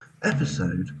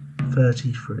Episode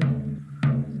 33.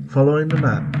 Following the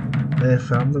map, they have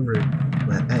found the room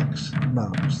where X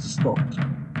marks the spot.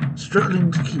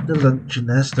 Struggling to keep the lunch in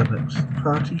their stomachs, the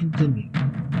party continue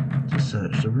to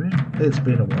search the room. It's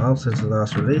been a while since the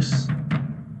last release,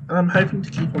 and I'm hoping to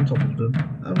keep on top of them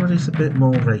and release a bit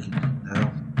more regularly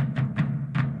now.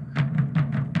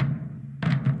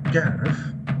 Gareth,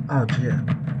 our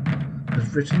GM,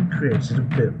 has written, created and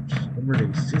built and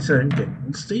released his own game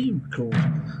on Steam called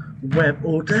Web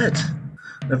or Dead,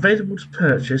 available to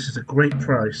purchase at a great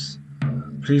price.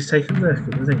 Please take a look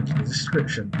at the link in the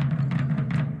description.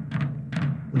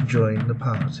 We join the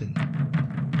party,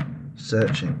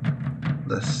 searching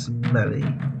the smelly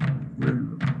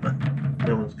room.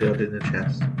 No one's got in the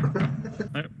chest.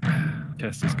 Nope.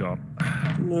 Chest is gone.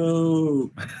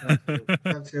 No.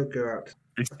 Fancy he'll go out.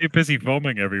 He's too busy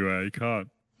vomiting everywhere. He can't.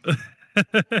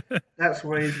 That's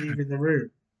why he's leaving the room.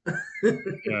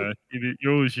 Yeah,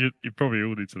 you probably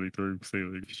all need to leave the room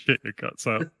soon. Shit your guts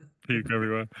out, puke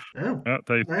everywhere. Oh,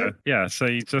 Dave's right. there. Yeah, so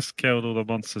you just killed all the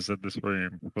monsters in this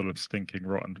room full of stinking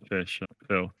rotten fish and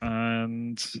filth.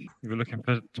 And you were looking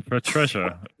for a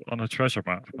treasure on a treasure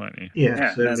map, weren't you?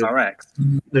 Yeah, so there's we're our X.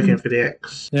 looking for the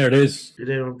X. There it is. Did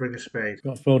anyone bring a spade?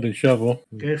 Got a folding shovel.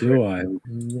 Go for Do I?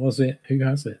 Was it? Who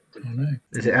has it? I don't know.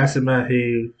 Is it Asima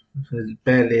who is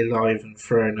barely alive and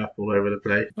thrown up all over the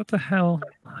place? What the hell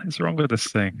is wrong with this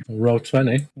thing? Roll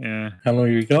 20. Yeah. How long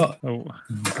have you got? Oh,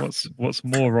 what's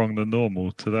more wrong than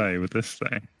normal today with this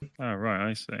thing? Oh, right,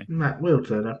 I see. Matt will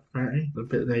turn up, apparently, a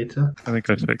bit later. I think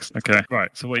I fixed. Okay, right.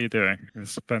 So what are you doing? You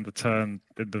spend a turn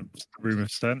in the room of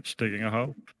stench digging a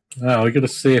hole. Oh, we've got to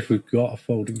see if we've got a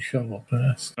folding shovel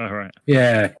first. Oh, right.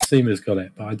 Yeah, Seema's got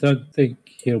it, but I don't think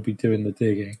he'll be doing the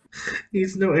digging.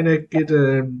 He's not in a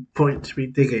good point to be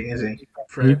digging, is he?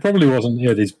 He probably wasn't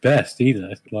at his best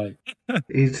either. Like,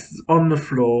 He's on the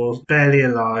floor, barely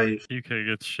alive. UK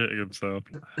gets shitting himself.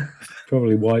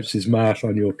 probably wipes his mouth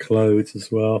on your clothes as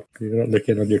well. You're not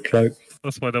looking on your cloak.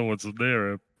 That's why no one's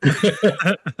near him.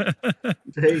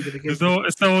 Hey, you're gonna give Is no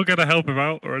one going to help him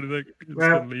out or anything? Just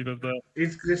Well- going to leave him there.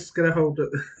 He's just going to hold it.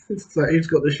 It's like, who's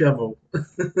got the shovel?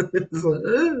 It's like,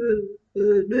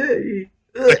 me.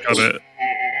 I got it.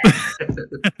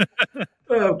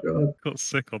 Oh, God. Got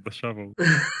sick on the shovel.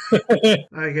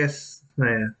 I guess,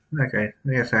 yeah, okay.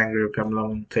 I guess Angry will come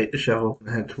along and take the shovel and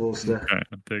head towards the Okay,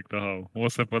 and dig the hole.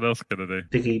 What's everyone else going to do?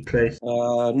 diggy place.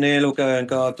 Neil will go and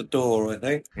guard the door, I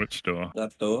think. Which door?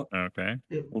 That door. Okay.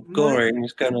 It might- Goring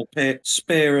is going to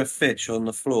spear a fish on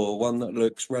the floor, one that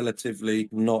looks relatively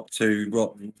not too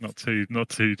rotten. Not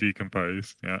too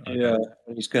decomposed. Yeah. okay. Yeah,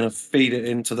 and he's going to feed it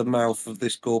into the mouth of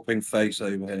this gawping face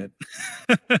over here.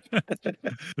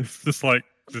 It's just like,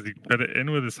 does he put it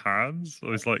in with his hands,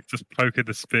 or he's like just poking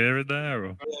the spear in there,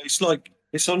 or It's like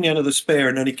it's on the end of the spear,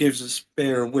 and then he gives the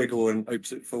spear a wiggle and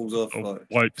hopes it falls off. Like,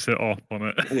 wipes it off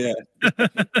on it? yeah,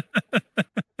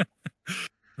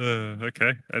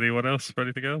 Okay. Anyone else for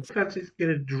anything else? Fancy's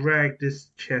going to drag this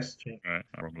chest. Right,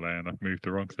 wrong laying. I've moved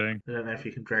the wrong thing. I don't know if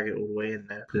you can drag it all the way in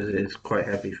there because it's quite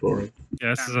heavy for him. Yeah,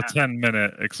 this is a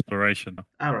 10-minute exploration.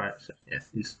 Alright, so yeah,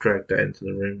 he's dragged that into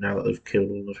the room now that they've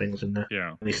killed all the things in there.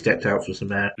 Yeah. And he stepped out for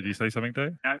some air. Did you say something,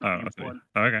 Dave? No, Oh, I see.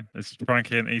 Oh, okay. Is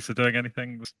Frankie and Issa doing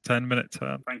anything? This 10-minute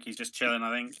turn? Frankie's just chilling,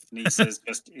 I think. And Issa's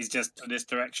he's just in this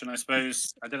direction, I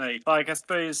suppose. I don't know. Like, I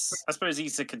suppose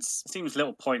Issa seems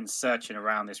little points searching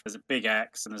around this. There's a big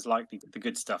X, and there's likely the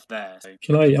good stuff there.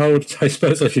 So. I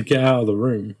suppose I should get out of the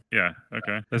room. Yeah,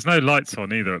 okay. There's no lights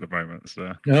on either at the moment,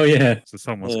 so Oh, yeah.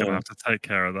 someone's going to Yeah. have to take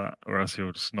care of that, or else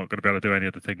you're just not going to be able to do any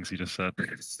of the things you just said.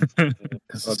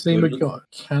 Has Seema got a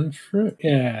cantrip?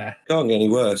 Yeah. can't get any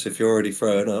worse if you're already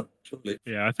throwing up. Surely.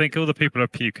 Yeah, I think all the people are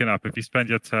puking up. If you spend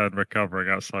your turn recovering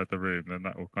outside the room, then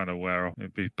that will kind of wear off.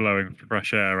 It'd be blowing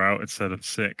fresh air out instead of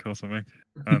sick or something.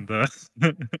 And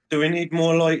Do we need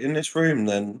more light in this room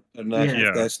then? And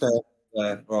Yeah. they're still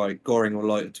there. Right, Goring will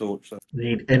light a torch. So. We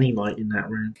need any light in that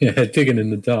room. Yeah, digging in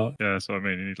the dark. yeah, that's what I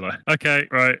mean. You need like, okay,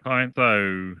 right, fine.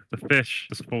 So the fish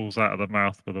just falls out of the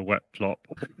mouth with a wet plop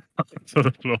to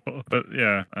the floor. But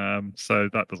yeah, so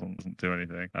that doesn't do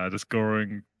anything. Does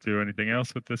Goring do anything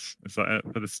else with this? Is that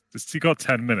it for this? You got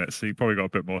 10 minutes, so you probably got a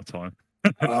bit more time.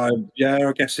 Yeah,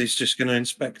 I guess he's just going to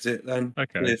inspect it then.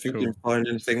 Okay, See if he cool. can find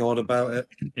anything odd about it.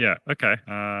 Yeah. Okay.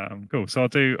 Cool. So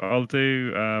I'll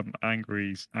do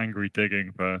angry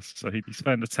digging first. So you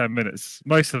spend the 10 minutes,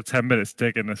 most of the 10 minutes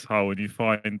digging this hole, and you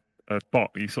find a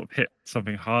box. You sort of hit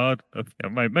something hard.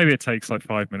 Maybe it takes like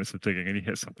 5 minutes of digging, and you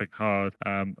hit something hard.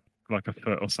 Like a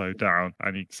foot or so down,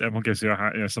 and everyone gives you a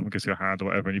hand, someone gives you a hand or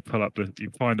whatever, and you pull up you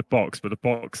find a box, but the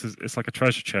box it's like a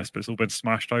treasure chest, but it's all been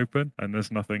smashed open, and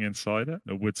there's nothing inside it.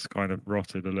 The wood's kind of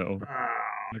rotted a little.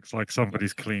 Looks like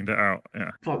somebody's cleaned it out.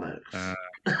 Yeah. Bollocks.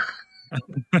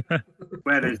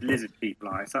 Where those lizard people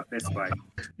are, it's up this way.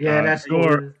 Yeah, that's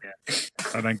Gore- all.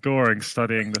 And then Goring,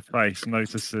 studying the face,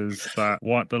 notices that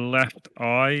the left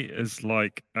eye is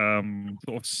like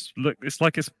look. It's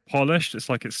like it's polished. It's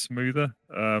like it's smoother.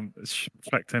 It's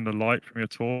reflecting the light from your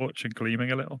torch and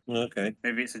gleaming a little. Okay.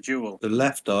 Maybe it's a jewel. The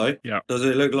left eye. Yeah. Does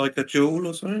it look like a jewel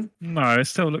or something? No, it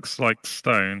still looks like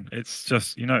stone. It's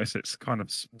just you notice it's kind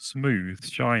of smooth,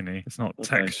 shiny. It's not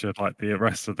Okay. textured like the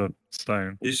rest of the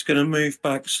stone. He's just going to move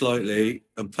back slightly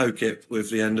and poke it with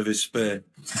the end of his spear.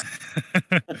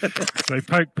 So he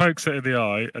pokes it in the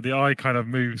eye, and the eye kind of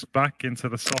moves back into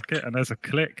the socket, and there's a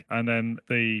click, and then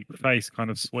the face kind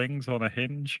of swings on a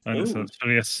hinge, and it's Ooh.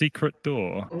 actually a secret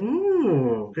door.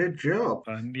 Ooh, good job.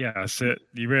 And yes,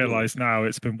 you realise now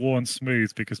it's been worn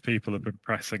smooth because people have been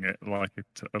pressing it like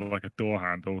a door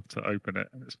handle to open it,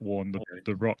 and it's worn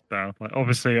the rock down. Like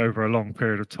obviously, over a long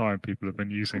period of time, people have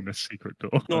been using this secret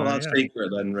door. Not that Yeah. secret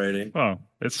then, really. Well,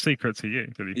 it's secret to you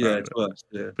till you Yeah, found it's it. worse.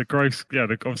 Yeah. The gross,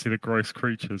 obviously the gross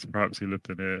creatures perhaps who lived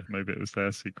in here. Maybe it was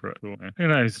their secret. Door. Who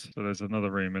knows? So there's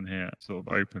another room in here, sort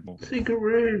of open. Secret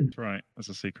room. That's right. There's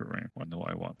a secret room. Wonder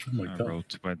what I want. Oh my I God. rolled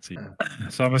 20. Oh.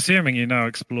 So I'm assuming you now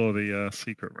explore the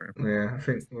secret room. Yeah, I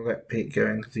think we'll let Pete go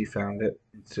in because he found it.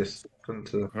 He's just gone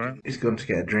to. Right. He's gone to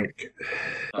get a drink.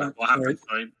 What happened?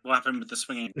 Sorry, what happened with the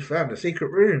swinging? We found a secret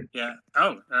room. Yeah.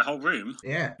 Oh, a whole room.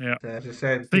 Yeah. Yeah. So as I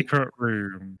said, Secret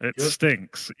room. It Good.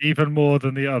 stinks even more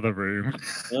than the other room.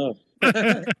 Oh. Is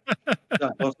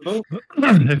that possible?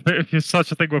 if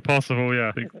such a thing were possible, yeah,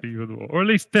 I think even more, or at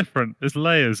least different. There's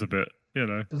layers a bit, you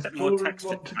know. does Bit more Gordon texture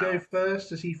want to now. go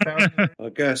first? As he found the I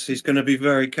guess he's going to be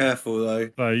very careful, though.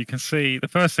 So you can see the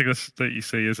first thing that you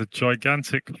see is a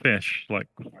gigantic fish, like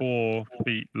 4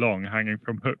 feet long, hanging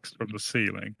from hooks from the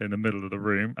ceiling in the middle of the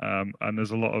room. And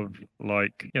there's a lot of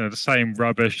the same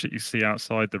rubbish that you see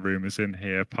outside the room is in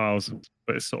here,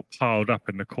 but it's sort of piled up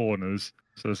in the corners.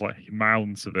 So there's like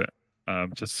mounds of it.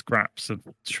 Just scraps of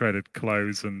shredded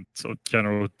clothes and sort of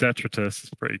general detritus.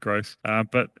 It's pretty gross.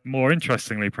 But more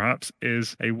interestingly, perhaps,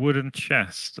 is a wooden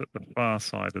chest at the far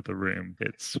side of the room.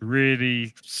 It's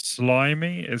really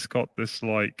slimy. It's got this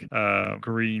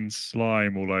green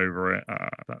slime all over it.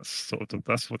 That's what it.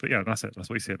 That's what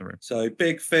you see in the room. So,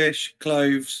 big fish,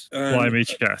 cloves, Slimy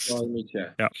chest. slimy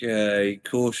chest. Yeah. Okay,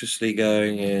 cautiously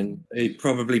going in. He'd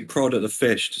probably prod at the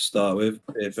fish to start with,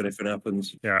 if anything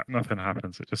happens. Yeah, nothing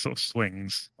happens. It just sort of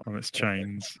swings on its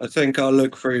chains. I think I'll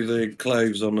look through the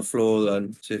cloves on the floor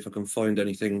then, see if I can find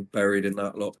anything buried in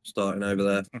that lot starting over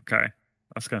there. Okay.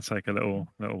 That's going to take a little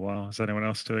while. Is anyone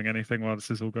else doing anything while this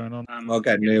is all going on? I'll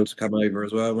get Neil to come over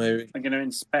as well, maybe. I'm going to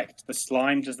inspect the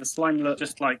slime. Does the slime look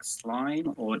just like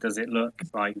slime, or does it look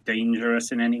like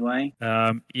dangerous in any way?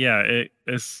 Yeah,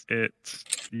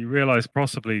 you realise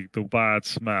possibly the bad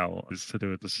smell is to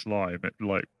do with the slime. It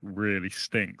really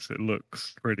stinks. It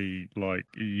looks pretty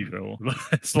evil.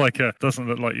 It's doesn't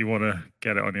look like you want to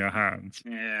get it on your hands.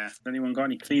 Yeah. Has anyone got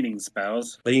any cleaning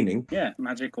spells? Cleaning. Yeah,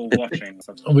 magic or washing. or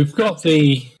something. We've got the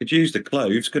Could use the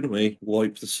cloves, couldn't we?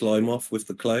 Wipe the slime off with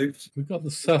the cloves.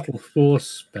 subtle force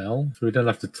spell, so we don't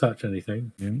have to touch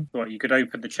anything. What, you could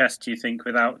open the chest, do you think,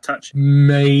 without touching?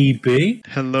 Maybe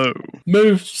Hello.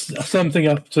 move something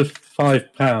up to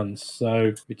 £5,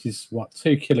 so which is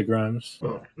 2 kilograms.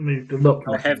 well, moved a lot.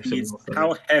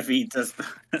 How heavy does the...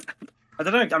 I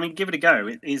don't know. I mean, give it a go.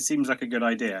 It seems like a good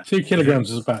idea. 2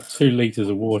 kilograms is about 2 liters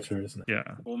of water, isn't it? Yeah,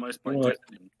 Almost Right. point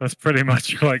that's pretty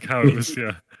much like how it was.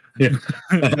 Yeah.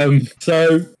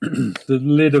 So the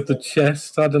lid of the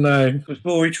chest, I don't know.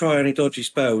 Before we try any dodgy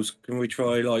spells, can we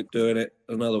try doing it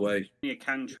another way? a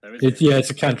cantrip, though, isn't it? It's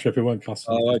a cantrip. It won't cost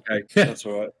Oh, anything. okay. Yeah. That's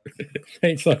all right.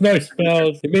 It's like no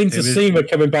spells. It means It the is- Seema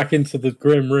coming back into the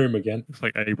grim room again. It's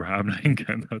like Abraham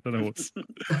Lincoln. I don't know what's.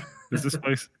 Is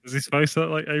he supposed to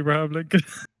look like Abraham Lincoln?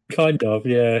 Kind of,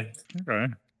 yeah.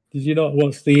 Okay. Did you not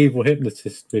watch the Evil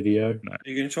Hypnotist video? Are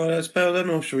you going to try that spell then,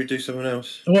 or should we do something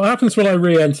else? What happens when I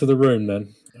re-enter the room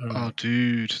then? Oh,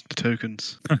 dude, the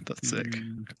tokens. That's sick.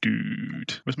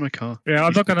 Dude, where's my car? Yeah,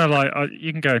 I'm not gonna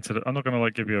you can go into the. I'm not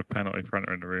gonna give you a penalty for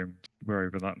entering the room. We're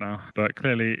over that now. But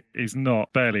clearly, he's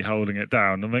not barely holding it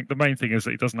down. I think the main thing is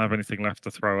that he doesn't have anything left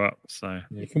to throw up. So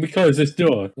Yeah, can we close this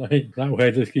door? Like, that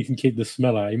way he can keep the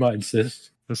smell out. He might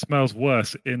insist. the smell's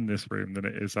worse in this room than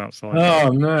it is outside. Oh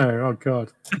no! Oh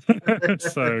god!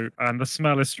 So, and the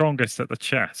smell is strongest at the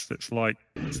chest. It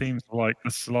seems like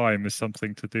the slime is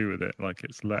something to do with it, like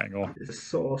it's letting off It's the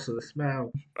source of the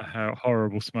smell. a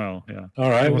horrible smell. Yeah. All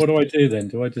right, what do I do then?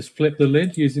 Do I just flip the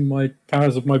lid using my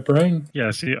powers of my brain?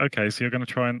 Yeah. So you're going to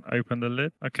try and open the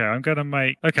lid. Okay, I'm going to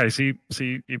make. Okay, so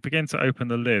you begin to open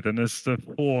the lid, and as the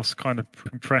force kind of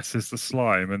compresses the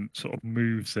slime and sort of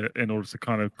moves it in order to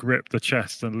kind of grip the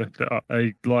chest and lift it up,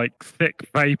 a thick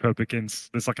vapor begins.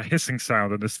 There's like a hissing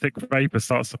sound, and this thick vapor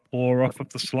starts to pour off of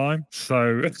the slime.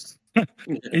 So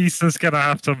Issa's gonna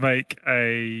have to make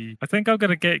a. I think I'm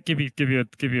gonna give you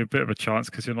a bit of a chance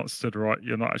because you're not stood right.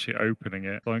 You're not actually opening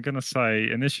it. So I'm gonna say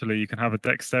initially you can have a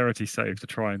dexterity save to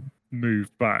try and move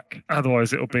back.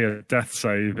 Otherwise, it'll be a death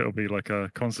save. It'll be like a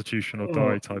constitution or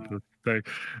die type of thing.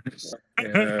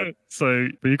 Yeah. So,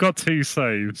 but you got 2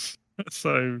 saves.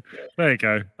 So there you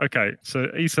go. Okay, so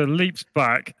Issa leaps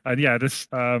back, and yeah,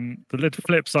 the lid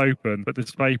flips open, but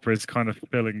this vapor is kind of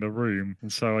filling the room,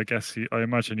 and so I guess I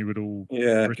imagine you would all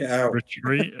Get out.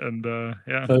 retreat and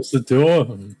yeah. Close the door.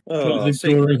 And Oh, close the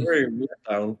secret door in. room. Let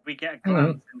down. We get a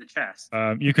glance in the chest.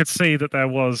 You could see that there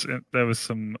was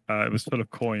some. It was full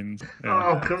of coins.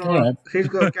 Yeah. Oh, come All on. right. Who's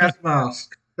got a gas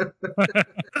mask?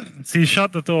 So you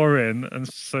shut the door in, and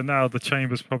so now the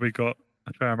chamber's probably got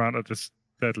a fair amount of this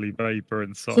deadly vapor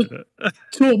inside it.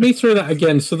 Talk me through that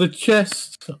again. So the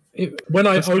chest, when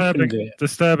I opened it,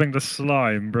 Disturbing the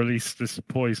slime released this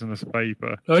poisonous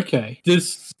vapor. okay,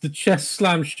 does the chest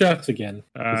slam shut again?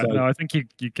 No, I think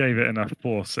you gave it enough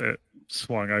force. It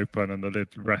swung open, and the lid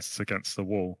rests against the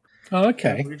wall. Oh,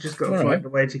 okay. We've just got to All find right. a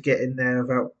way to get in there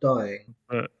without dying.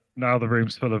 But now the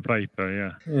room's full of vapor.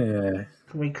 Yeah. Yeah.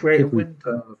 Can we create a wind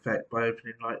tunnel effect by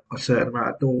opening like a certain amount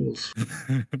of doors?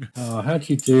 Oh, how'd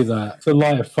you do that? To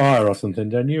light a fire or something,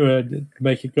 don't you?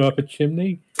 Make it go up a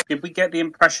chimney? Did we get the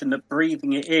impression that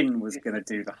breathing it in was going to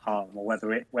do the harm, or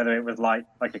whether it was like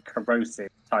a corrosive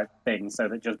type thing, so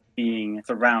that just being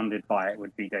surrounded by it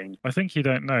would be dangerous? I think you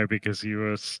don't know because you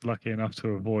were lucky enough to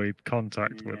avoid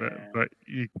contact with it. Yeah. But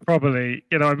you probably,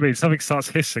 you know what I mean? Something starts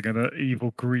hissing and an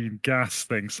evil green gas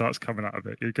thing starts coming out of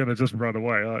it. You're going to just run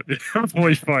away, aren't you? Before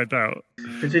you find out.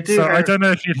 Because they do So I have- don't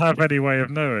know if you'd have any way of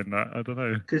knowing that. I don't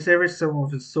know. Because there is someone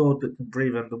with a sword that can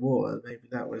breathe underwater. Maybe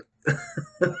that would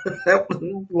help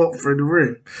them walk through the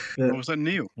room. What was that,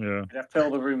 Neil? Yeah. Did I fill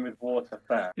the room with water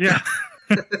first? Yeah.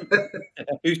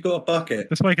 Who's got a bucket?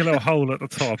 Just make a little hole at the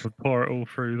top and pour it all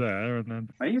through there, and then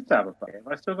I used to have a bucket. Have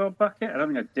I still got a bucket? I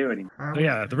don't think I do anymore. How-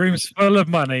 yeah, the room's full of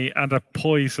money and a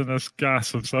poisonous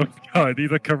gas of some kind,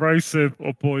 either corrosive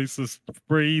or poisonous.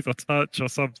 Breathe or touch or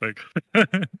something.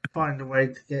 Find a way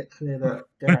to get clear that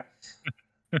gas.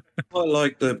 I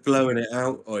like the blowing it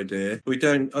out idea.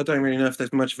 I don't really know if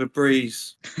there's much of a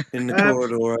breeze in the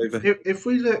corridor over. If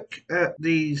we look at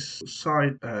these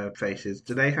side faces,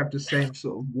 do they have the same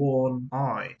sort of worn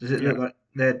eye? Does it look like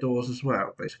their doors as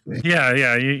well, basically?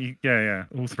 Yeah.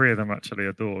 All 3 of them actually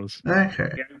are doors. Okay.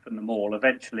 If you open them all,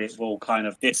 eventually it will kind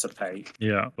of dissipate.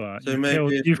 Yeah, but So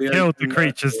maybe if you've we killed the open that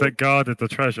creatures door- that guarded the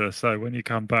treasure. So when you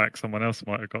come back, someone else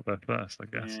might have got there first. I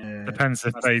guess Yeah. depends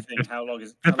if That's they the thing. How long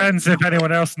is? depends if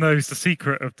anyone else knows the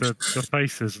secret of the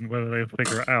faces and whether they'll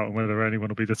figure it out and whether anyone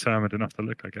will be determined enough to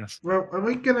look. I guess. Well, are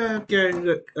we gonna go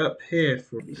look up here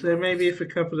for? So maybe if a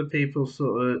couple of people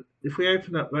sort of, if we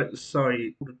open up like the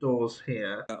side, all the doors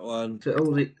here, That one. to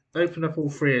open up all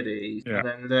 3 of these, Yeah.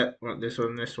 and then let this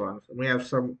one, and we have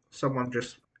someone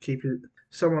just keeping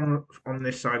someone on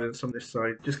this side and some on this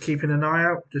side, just keeping an eye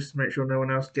out, just to make sure no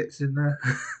one else gets in there.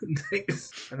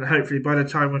 And hopefully by the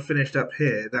time we're finished up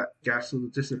here, that gas will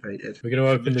have dissipated. We're going to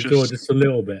open the Just- door just a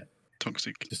little bit,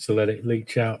 Toxic. just to let it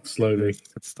leach out slowly.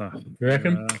 Good stuff. You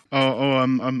reckon?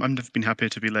 I'm never been happier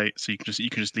to be late, so you can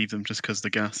just leave them just because of the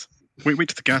gas. Wait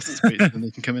till the gas is and then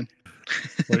they can come in.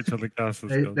 Wait till the gas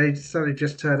is gone. They suddenly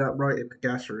just turned up right in the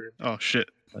gas room. Oh shit!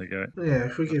 There you go. Yeah,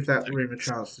 if we give that room a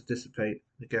chance to dissipate,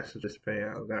 the gas will dissipate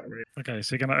out of that room. Okay,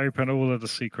 so you're going to open all of the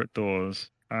secret doors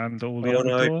and all I the want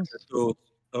to other open doors. the door.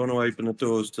 I want to open the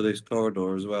doors to this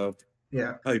corridor as well,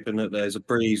 Yeah. hoping that there's a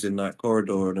breeze in that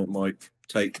corridor and it might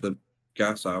take the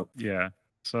gas out. Yeah.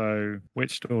 So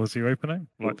which doors are you opening?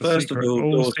 Well, first of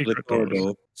all, doors to the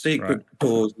corridor. Secret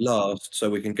doors last, so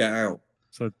we can get out.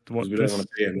 So what? Because we don't This, want to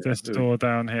be in there. this do we? door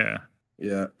down here.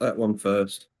 Yeah, that one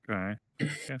first. Okay.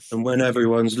 Yes. And when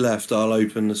everyone's left, I'll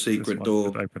open the This secret one door.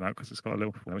 should open out because it's got a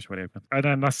little. Which way to open? And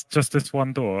then that's just this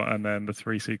one door, and then the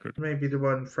 3 secret. Maybe the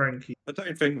one Frankie. I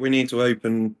don't think we need to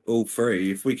open all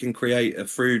 3. If we can create a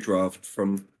through draft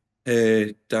from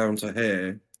here down to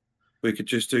here, we could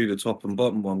just do the top and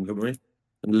bottom one, couldn't we?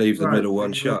 And leave the Right, middle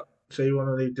one so shut. So you want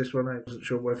to leave this one open? I wasn't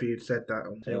sure whether you'd said that.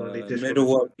 So you want to leave this Middle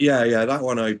one. Yeah, that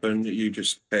one open that you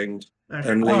just pinged. Okay.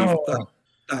 And leave Oh.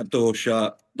 that door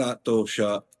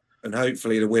shut, and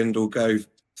hopefully the wind will go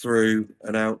through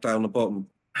and out down the bottom.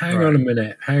 Hang on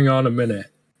a minute.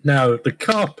 Now, the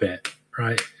carpet,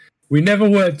 right? We never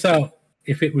worked out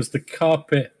if it was the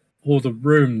carpet or the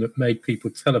room that made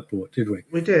people teleport, did we?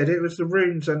 We did. It was the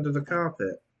runes under the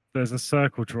carpet. There's a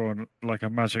circle drawn, like a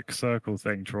magic circle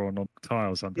thing drawn on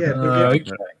tiles under. Yeah, it. but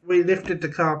Okay. we lifted the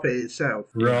carpet itself.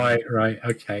 Right,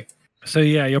 okay. So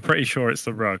yeah, you're pretty sure it's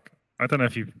the rug. I don't know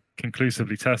if you've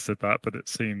conclusively tested that, but it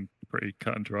seemed pretty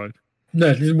cut and dried.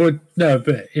 No,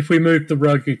 but if we move the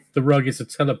rug is a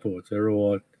teleporter,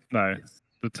 or No,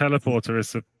 the teleporter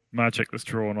is the magic that's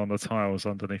drawn on the tiles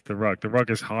underneath the rug. The rug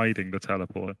is hiding the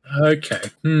teleporter. okay.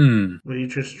 Were you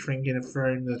just thinking of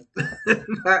throwing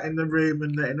that in the room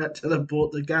and letting that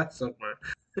teleport the gas somewhere?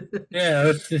 Yeah,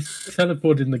 let's just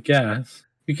teleport in the gas.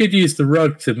 We could use the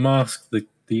rug to mask the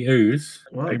ooze.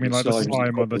 What? You mean like the Slime's the slime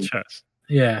on the problem. chest?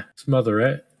 Yeah, smother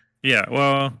it, Yeah.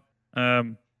 Well,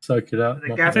 soak it up. The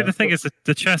mop gas- I it think the up. thing is that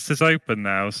the chest is open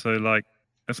now, so like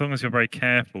as long as you're very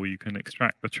careful, you can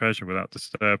extract the treasure without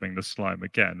disturbing the slime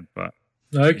again. But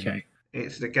Okay.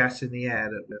 It's the gas in the air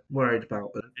that we're worried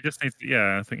about. But you just need to,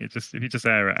 yeah, I think if you just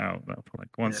air it out, that'll probably,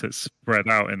 once it's spread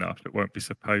out enough, it won't be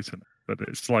so potent. But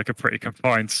it's like a pretty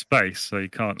confined space, so you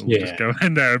can't all just go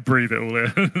in there and breathe it all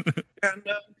in.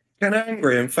 Can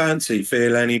Angry and Fancy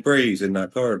feel any breeze in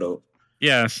that corridor?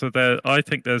 Yeah, so I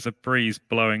think there's a breeze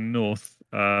blowing north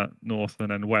and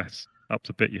then west up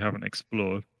the bit you haven't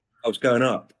explored. I was going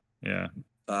up. Yeah.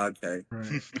 Okay. right.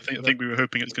 I think we were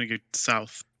hoping it's going to go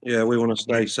south. Yeah, we want to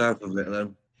stay south of it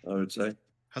then, I would say.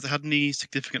 Has it had any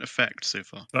significant effect so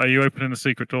far? So are you opening the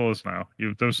secret doors now?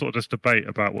 There was sort of this debate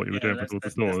about what you were doing with all the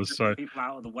doors. So people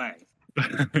out of the way.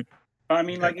 But I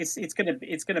mean, like it's gonna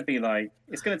be like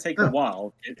it's gonna take a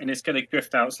while, and it's gonna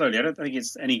drift out slowly. I don't think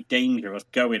it's any danger of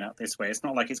going up this way. It's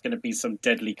not like it's gonna be some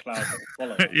deadly cloud that will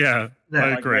follow. us, yeah, No, I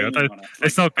like agree. raining don't- on us,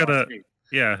 it's like not gonna- last week.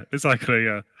 yeah, exactly.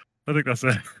 Yeah, I think that's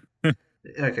it.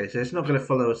 Okay, so it's not going to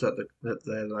follow us up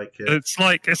the like.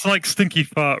 It's like stinky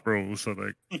fart rules. I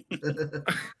think.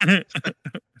 Okay.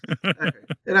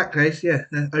 In that case, yeah,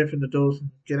 open the doors and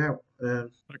get out.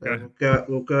 Okay.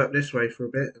 We'll go up this way for a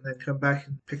bit and then come back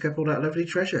and pick up all that lovely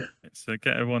treasure. So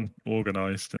get everyone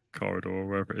organised in the corridor or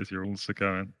wherever it is you're also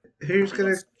going. Who's going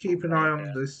to That's keep an eye on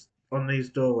right, on these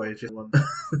doorways? Just one.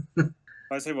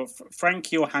 I say, well,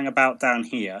 Frankie will hang about down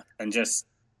here and just,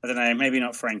 I don't know, maybe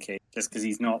not Frankie, just because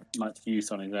he's not much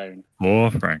use on his own. Or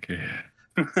Frankie.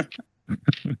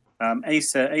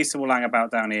 Asa will hang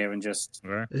about down here and just,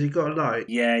 Okay. Has he got a light?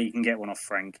 yeah, you can get one off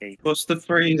Frankie. What's the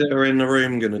three that are in the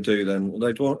room going to do then?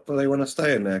 Do they want to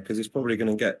stay in there? Because it's probably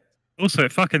going to get... Also,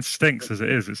 it fucking stinks as it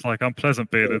is. It's like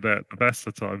unpleasant being in there at the best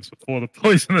of times before the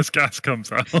poisonous gas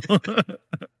comes out.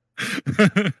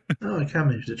 Oh, I can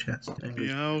move the chest. Let me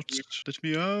out. Let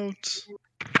me out.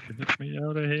 Get me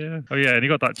out of here. Oh yeah, and you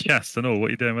got that chest and all. What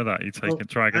are you doing with that? You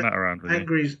dragging that around with you?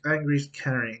 Angry's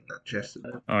carrying that chest.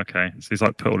 Okay, so he's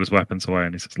like put all his weapons away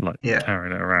and he's just like Yeah.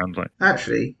 carrying it around like.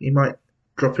 Actually, he might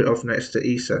drop it off next to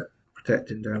Issa,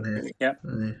 protecting down here. Yep.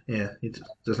 Yeah, he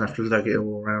doesn't have to lug it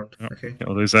all around. Yep. Okay. Get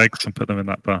all those eggs and put them in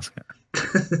that basket.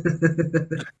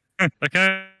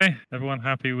 Okay, everyone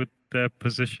happy with their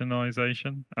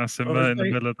positionization? Asima in the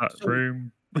middle of that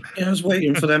room. Yeah, I was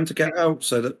waiting for them to get out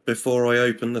so that before I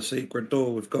open the secret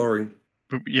door with Goring.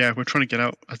 But yeah, we're trying to get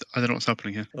out. I don't know what's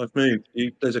happening here. I've moved.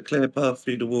 There's a clear path for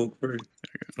you to walk through.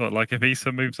 So, like if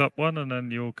Issa moves up one and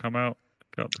then you'll come out.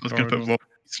 Go up I was the going to put corridor. Rob on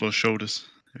Slaw's shoulders.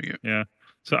 There we go.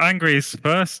 So Angry is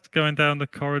first going down the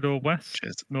corridor west,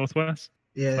 Cheers. northwest.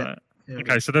 Yeah.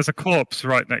 Okay, so there's a corpse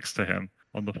right next to him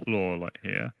on the floor, like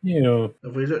here. Yeah.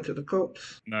 Have we looked at the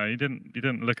corpse? No, you didn't. You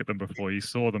didn't look at them before. You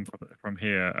saw them from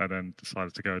here, and then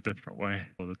decided to go a different way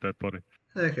for the dead body.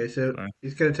 Okay, so No.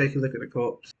 he's going to take a look at the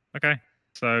corpse. Okay,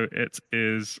 so it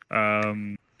is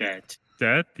Dead.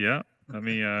 dead. Yeah. Let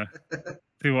me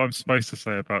see what I'm supposed to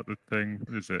say about the thing.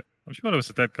 Is it? I'm sure there was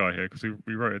a dead guy here because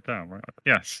we wrote it down, right?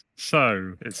 Yes.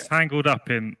 So it's tangled up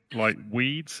in like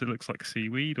weeds. It looks like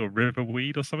seaweed or river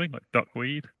weed or something, like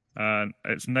duckweed. And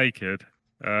it's naked.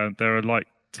 There are like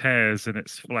tears in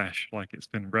its flesh, like it's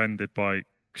been rendered by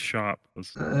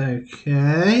sharpness.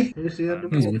 Okay. Who's the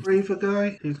underwater Hmm. breather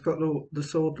guy? Who's got the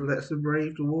sword that lets him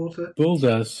brave the water? Bull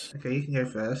does. Okay, you can go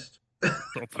first.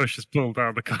 Sort of pushes Bull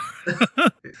down the car.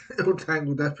 All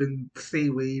tangled up in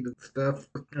seaweed and stuff.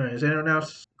 Alright, is anyone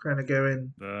else trying to go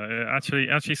in? It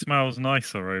actually smells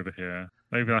nicer over here.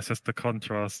 Maybe that's just the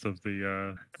contrast of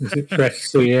the. Is it fresh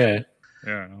sea air?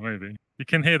 Yeah, maybe. You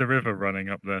can hear the river running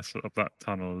up there, sort of that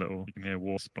tunnel a little. You can hear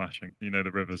water splashing. You know the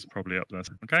river's probably up there.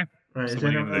 Okay. Right, So is what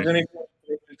are you anyone gonna Is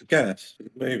do? the gas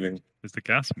moving? Is the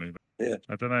gas moving? Yeah.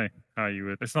 I don't know how you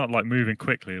would. It's not like moving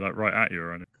quickly, like right at you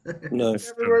or anything. No.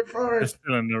 It's Never right for It's it.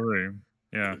 still in the room.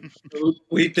 Yeah.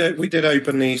 We did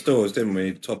open these doors, didn't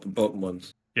we? Top and bottom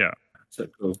ones. Yeah. So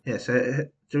cool. Yeah, so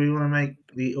do we want to make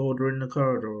the order in the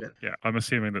corridor again? Yeah. I'm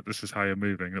assuming that this is how you're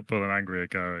moving. That Bull and Angry are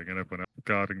going, and everyone else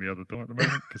guarding the other door at the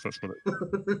moment, because that's what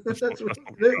it. That's what what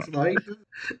it looks like.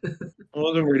 I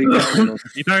wasn't really counting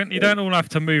on. You don't all have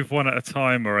to move one at a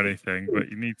time or anything, but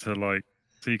you need to like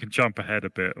so you can jump ahead a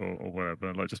bit or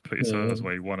whatever. Like just put yourselves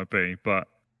where you want to be, but.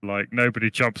 Like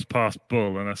nobody jumps past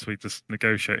Bull unless we just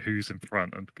negotiate who's in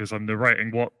front, and because I'm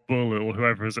narrating what Bull or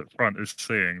whoever is at front is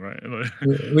seeing, right? Like-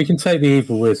 We can take the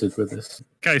evil wizard with us.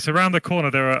 okay, so around the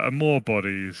corner there are more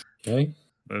bodies. Okay.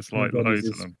 There's like More bodies loads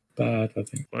of is them, bad, I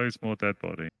think. loads more dead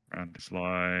body, and it's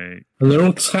like And they're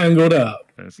all tangled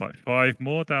up. there's like 5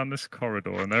 more down this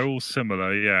corridor, and they're all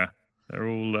similar. Yeah, they're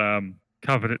all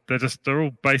covered. They're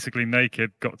all basically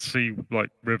naked. Got to see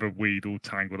like river weed all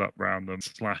tangled up around them,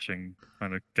 slashing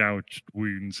kind of gouged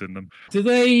wounds in them. Do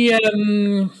they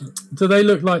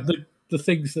look like the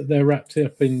things that they're wrapped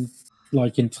up in,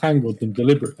 like entangled them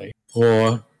deliberately,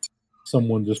 or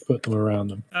someone just put them around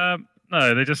them?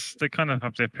 No, they kind of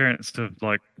have the appearance of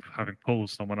like having pulled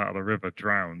someone out of the river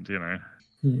drowned, you know.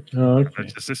 Oh, okay.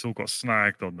 This all got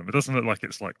snagged on them. It doesn't look like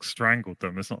it's like strangled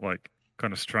them. It's not like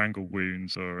kind of strangle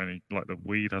wounds or any like the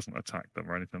weed hasn't attacked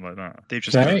them or anything like that. They've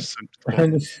just Okay. got some-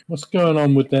 And what's going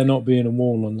on with there not being a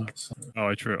wall on that side? Oh,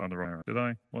 I drew it on the wrong layer. Did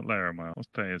I? What layer am I on? What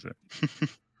day is it?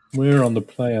 We're on the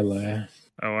player layer.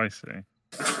 Oh, I see.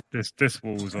 This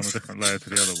wall is on a different layer to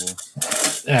the other wall.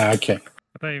 Ah, okay.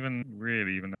 I don't even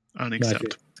really even know. unaccept.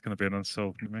 Magic. It's going to be an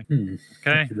unsolved for me. Hmm.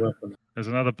 Okay. Good work on that. There's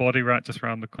another body rat just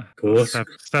around the corner. Of course.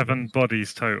 7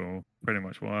 bodies total. Pretty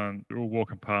much one. They're all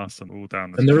walking past them, all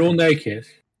down the And they're street. all naked.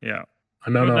 Yeah.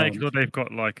 And They're no, all no. naked, or they've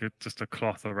got like just a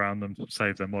cloth around them to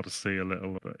save their modesty a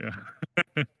little bit.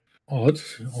 Yeah. Odd.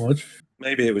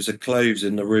 Maybe it was the clothes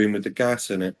in the room with the gas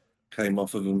in it came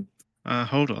off of them.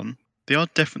 Hold on. They are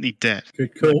definitely dead.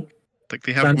 Good call. Like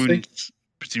they have Fancy. wounds,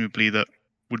 presumably that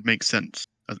would make sense.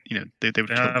 You know, they would They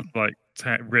kill have them. like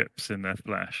rips in their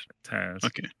flesh, tears.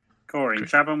 Okay. Corey, Okay.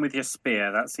 jab them with your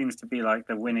spear. That seems to be like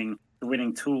the winning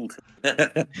tool.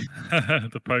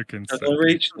 Have The poking. I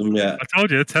reached them yet? I told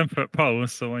you, 10-foot pole.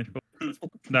 So I thought.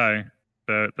 No,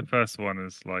 the first one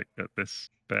is like at this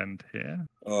bend here.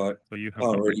 All right. So you have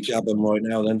I'll not already reached- jab them right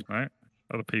now then. right.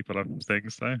 Other people have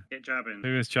things though. Get jabbing.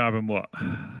 Who is jabbing what?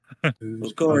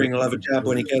 Well, Goring will have a jab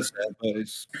when he gets there, but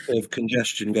it's a bit of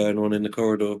congestion going on in the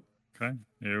corridor. Okay,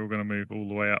 you're all going to move all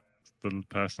the way up. The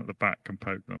person at the back can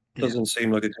poke them. Doesn't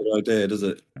seem like a good idea, does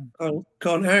it?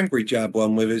 Can't Angry jab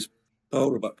one with his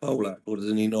pole or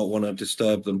doesn't he not want to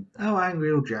disturb them? Oh,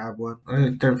 angry will jab one. I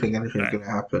don't think anything's Okay. going to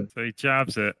happen. So he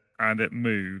jabs it and it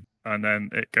moves, and then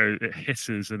it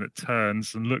hisses and it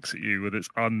turns and looks at you with its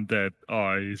undead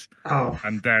eyes, Oh,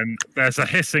 and then there's a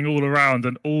hissing all around,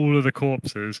 and all of the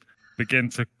corpses begin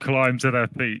to climb to their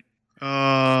feet.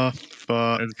 Oh,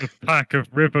 fuck. There's a pack of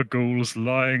river ghouls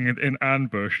lying in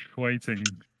ambush, waiting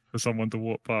for someone to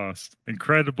walk past.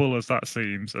 Incredible as that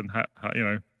seems, and you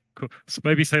know, so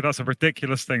maybe say that's a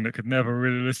ridiculous thing that could never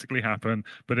realistically happen,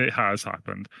 but it has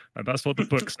happened, and that's what the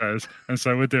book says, and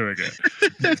so we're doing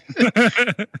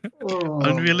it. oh.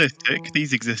 Unrealistic.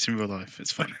 These exist in real life.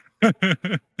 It's fine.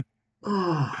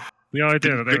 Oh. The idea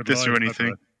Didn't that they pick would this lie or forever,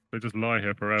 anything. they just lie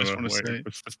here forever, wanna waiting. say-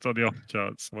 It's just on the off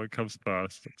chance someone comes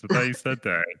past. Today's their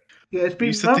day. Yeah, it's been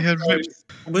You said they had lovely. rips.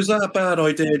 Was that a bad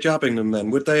idea jabbing them then?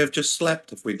 Would they have just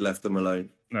slept if we'd left them alone?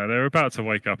 No, they were about to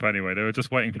wake up anyway. They were just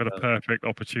waiting for the perfect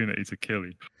opportunity to kill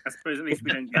you. I suppose at least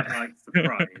we don't get like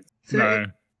surprised. So- No,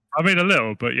 I mean a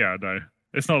little, but yeah, no.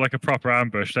 It's not like a proper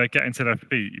ambush. They're getting to their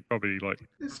feet. You probably like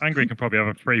Angry can probably have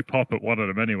a free pop at one of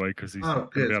them anyway because he's Oh, going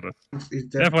to be good. able to. He's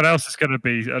dead. Everyone else is going to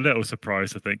be a little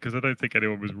surprised, I think, because I don't think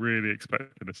anyone was really expecting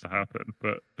this to happen.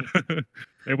 But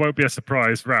it won't be a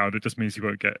surprise round. It just means you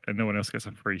won't get, and no one else gets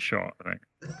a free shot.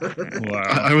 I think. Wow.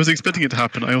 I was expecting it to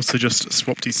happen. I also just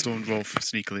swapped his Stormwolf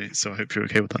sneakily, so I hope you're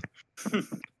okay with that.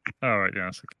 All right,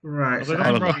 yeah. So, Right. well, So they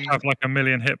I'll don't angry, have like 1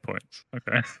 million hit points.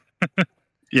 Okay.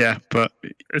 Yeah, but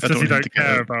It's I just you don't don't think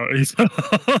care I- about Esau.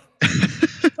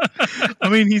 I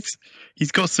mean,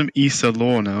 he's got some Issa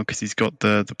lore now because he's got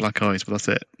the black eyes, but that's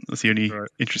it. That's the only Right.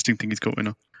 interesting thing he's got right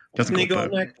now. He hasn't And you got a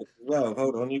bow. necklace as well.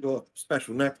 Hold on, you got a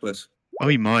special necklace. Oh,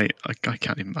 he might. I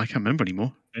can't remember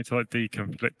anymore. It's like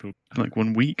deconflict. In like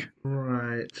 1 week.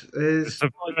 right. Is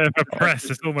It's a press.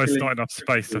 It's almost not enough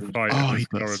space to fight Oh, in he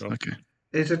this does. corridor. Okay.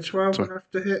 Is a 12 Sorry. enough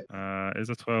to hit? Is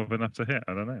a 12 enough to hit?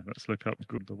 I don't know. Let's look up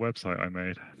the website I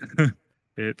made.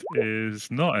 It is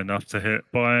not enough to hit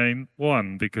by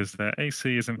 1 because their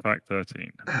AC is in fact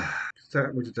 13.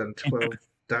 That would have done 12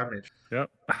 damage. Yep.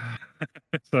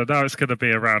 So now it's going to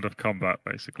be a round of combat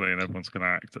basically, and everyone's going to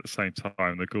act at the same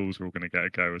time. The ghouls are all going to get a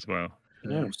go as well.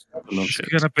 No, It's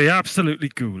going to be absolutely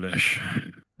ghoulish.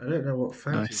 I don't know what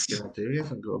Fancy's Nice. going to do. He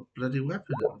hasn't got a bloody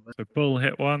weapon at the moment. So Bull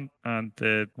hit 1 and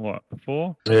did what?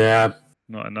 4? Yeah.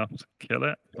 Not enough to kill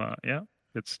it, but yeah,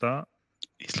 good start.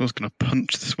 Isilor's going to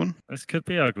punch this one. This could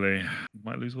be ugly.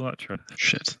 Might lose all that trip.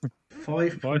 Shit.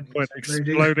 5 5-point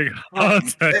exploding heart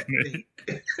technique.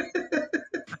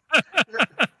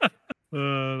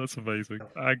 That's amazing.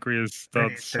 Angry is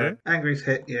done 6. Angry's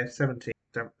hit, yeah, 17.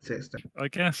 6 damage. I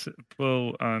guess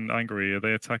Bull and Angry, are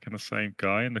they attacking the same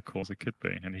guy in the course? It could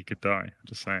be, and he could die. I'm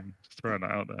just saying, just throwing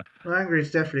that out there. Well,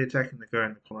 Angry's definitely attacking the guy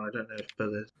in the corner. I don't know if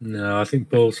Bill is. No, I think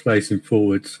Bull's facing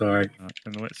forward. Sorry.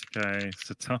 In which case, it's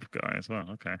a tough guy as well.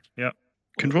 Okay, yep.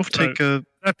 Can Rolf So- take a...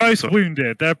 They're both Sorry.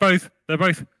 wounded. They're both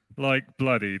like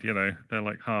bloodied. You know, they're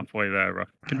like halfway there.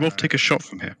 Can Rolf take a shot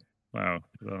from here? Wow,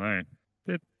 I don't know.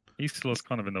 Eastlaw's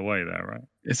kind of in the way there, right?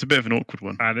 It's a bit of an awkward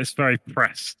one. And it's very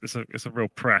pressed. It's a real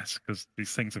press because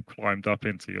these things have climbed up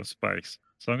into your space.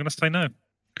 So I'm going to say no.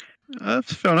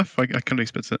 Fair enough. I can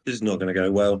expect it. This is not going to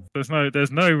go well. There's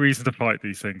no reason to fight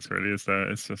these things, really, is there?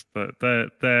 It's just that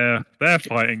they're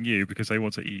fighting you because they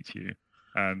want to eat you,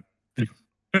 and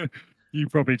you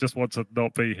probably just want to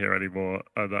not be here anymore,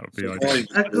 and that would be ideal.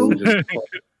 A ghoul?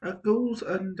 Are ghouls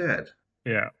undead?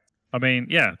 Yeah. I mean,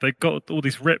 yeah, they've got all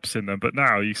these rips in them, but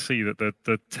now you see that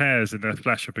the tears in their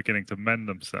flesh are beginning to mend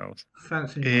themselves.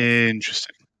 Fancy.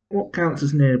 Interesting. What counts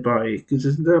as nearby? Because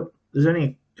there's only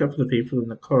a couple of people in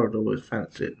the corridor with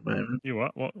Fancy at the moment. You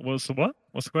what? What's the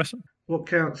question? What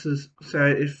counts as... So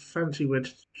if Fancy were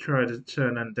to try to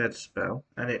turn undead spell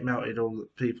and it melted all the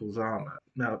people's armor,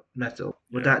 metal,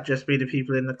 would Yeah. that just be the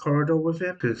people in the corridor with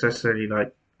him? Because that's only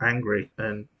like Angry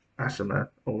and Asima,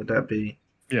 or would that be...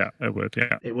 Yeah, it would.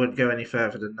 Yeah. It wouldn't go any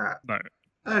further than that. No.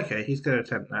 Okay, he's going to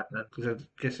attempt that then, because I'm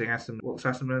guessing what's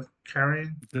Asima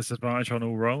carrying? Disadvantage on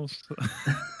all rolls.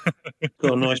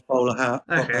 Got a nice bowler hat.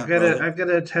 Okay, I'm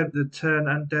gonna attempt the turn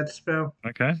undead spell.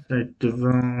 Okay. So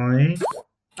divide.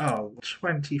 Oh,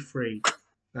 23.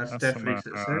 That's Asima definitely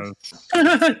success.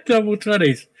 Double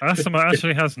 20s. Asima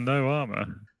actually has no armor.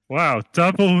 Wow,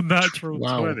 double natural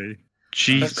Wow. 20.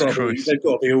 Jesus Christ. They've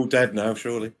got to be all dead now,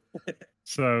 surely.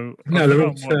 So No, I they're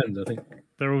all can't wa- turned, I think.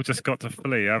 They're all just got to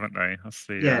flee, haven't they? That's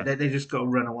the. Yeah, they just got to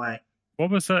run away. What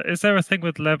was that? Is there a thing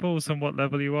with levels and what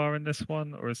level you are in this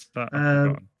one, or is that? I've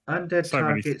forgotten? Undead So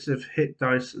many- targets have hit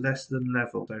dice less than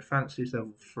level. So Fancy's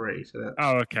level 3. So that's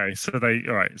Oh, okay. So they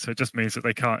all right. So it just means that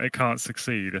it can't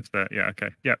succeed if they're yeah. Okay.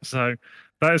 Yep. So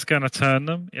that is going to turn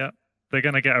them. Yep. They're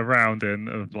going to get a round in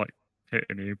of like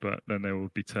hitting you, but then they will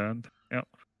be turned. Yep.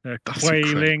 They're That's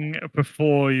quailing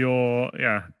before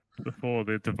before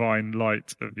the divine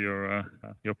light of your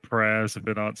prayers have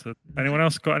been answered. Anyone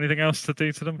else got anything else to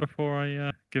do to them before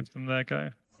I give them their go?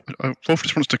 Rolf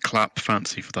just wants to clap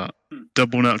Fancy for that.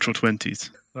 Double natural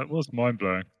 20s. That was mind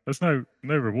blowing. There's no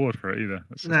reward for it either.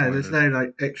 That's just no, what it there's is. no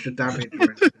like extra damage. Or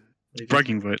anything. They just-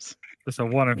 Bragging rights. It's a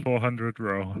 1 in 400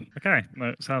 roll. Okay,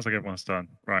 no, sounds like everyone's done.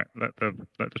 Right, let the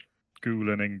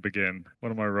ghoulining begin.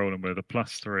 What am I rolling with? A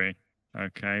 +3.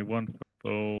 Okay, 1 for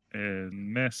Bull is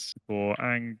miss for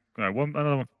another one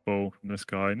for Bull from this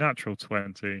guy. Natural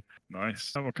 20.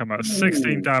 Nice. That will come out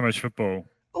 16 damage for Bull.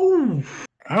 Ooh,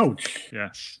 Ouch.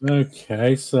 Yes.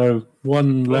 Okay, so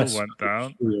one Bull less went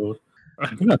down. shield.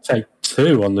 I'm going to take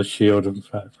 2 on the shield, in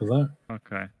fact, for that.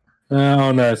 Okay.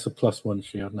 Oh, no, it's a +1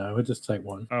 shield now. We'll just take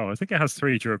 1. Oh, I think it has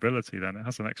 3 durability then. It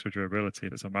has an extra durability.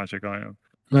 It's a magic item.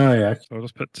 Oh, yeah. So I'll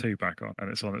just put 2 back on, and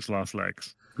it's on its last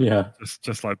legs. Yeah.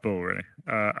 Just like Bull, really.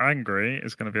 Angry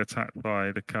is going to be attacked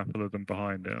by the couple of them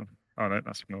behind him. Oh no,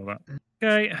 that's ignore that.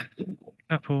 Okay,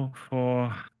 couple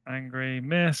for Angry,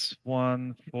 miss.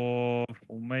 1 for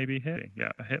maybe hit.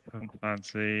 Yeah, a hit from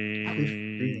Fancy.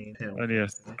 15 health.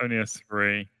 Only a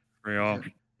 3 off,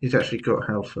 He's actually got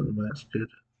health at the moment. That's good.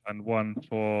 and 1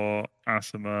 for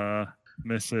Asima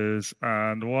misses,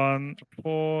 and 1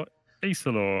 for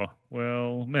Isilor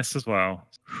will miss as well.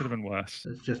 Could have been worse.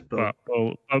 It's just Bull.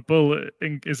 But Bull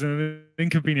is in an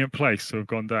inconvenient place to have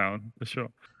gone down for sure.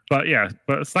 But yeah,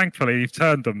 but thankfully you've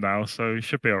turned them now, so you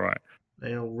should be all right.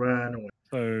 They all ran away.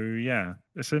 So yeah,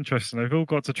 it's interesting. They've all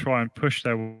got to try and push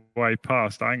their way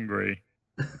past Angry,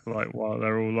 like while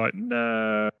they're all like,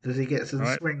 no. Does he get some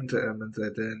Right. swings at them as they're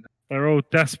doing? they're all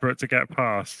desperate to get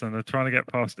past, and they're trying to get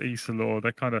past Isilor.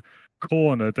 They're kind of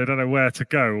cornered. They don't know where to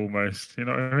go. Almost, you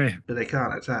know what I mean? But they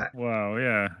can't attack. Wow,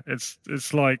 yeah.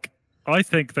 It's like I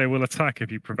think they will attack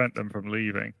if you prevent them from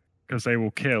leaving, because they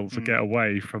will kill to get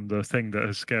away from the thing that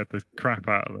has scared the crap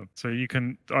out of them. So you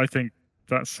can, I think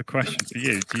that's the question for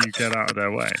you. Do you get out of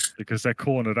their way? Because they're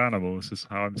cornered animals, is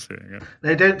how I'm seeing it.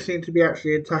 They don't seem to be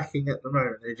actually attacking at the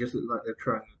moment. They just look like they're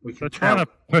trying. We can They're tell. trying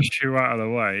to push you out of the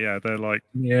way. Yeah, they're like,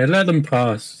 Yeah, let them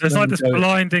pass. there's Let like them this go.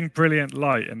 blinding, brilliant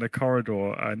light in the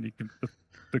corridor, and you can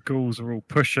the ghouls are all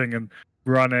pushing and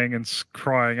running and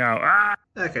crying out, ah!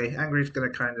 Okay, Angry's going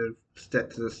to kind of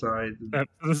step to the side. Step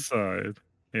to the side.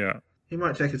 Yeah. He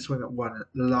might take a swing at one.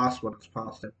 The last one that's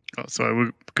past him. Oh, sorry,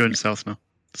 we're going south now,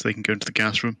 so they can go into the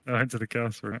gas room. Into the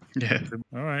gas room. Yeah.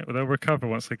 All right. Well, they'll recover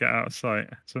once they get out of sight.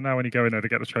 So now, when you go in there to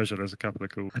get the treasure, there's a couple of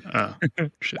ghouls. Ah,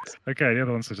 shit. Okay, the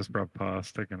other ones are just run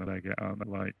past. They're gonna get out.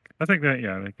 Like, I think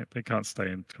that they can't stay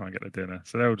and try and get their dinner,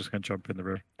 so they're all just gonna jump in the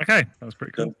river. Okay, that was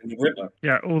pretty cool. Jump in the river.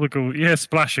 Yeah, all the ghouls. Yeah,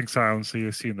 splashing sounds. So you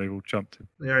assume they all jumped in.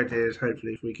 The idea is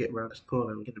hopefully if we get round this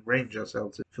corner, we can arrange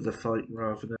ourselves for the fight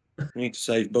rather than. We need to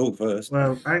save Bull first.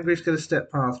 Well, Angry's going to step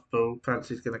past Bull.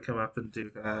 Fancy's going to come up and do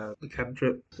the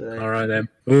cantrip. So All right then.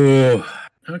 Oh,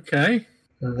 okay.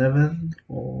 11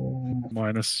 or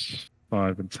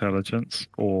 -5 intelligence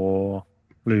or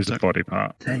lose a body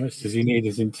part. How much does he need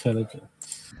his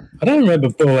intelligence? I don't remember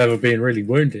Bull ever being really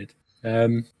wounded.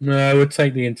 No, I would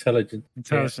take the intelligence.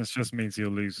 Intelligence just means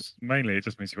you'll lose. Mainly, it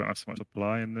just means you won't have so much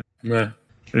supply in the. No,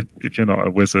 If you're not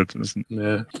a wizard,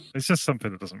 no. it's just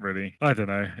something that doesn't really. I don't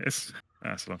know.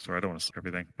 That's a long story. I don't want to say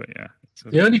everything, but yeah.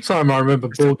 The only time I remember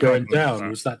It's a Bull going problem, down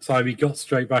was that time he got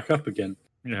straight back up again.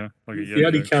 Yeah, like a He's the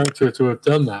only yo-yo. character to have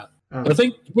done that. Oh. I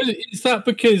think, is that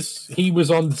because he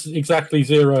was on exactly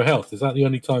 0 health? Is that the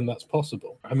only time that's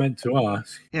possible? I meant to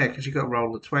ask. Yeah, because you got to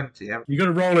roll a 20. Haven't You got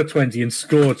to roll a 20 and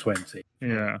score 20.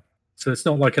 Yeah. So it's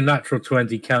not like a natural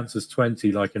 20 counts as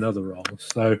 20 like another roll.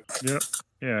 So Yep.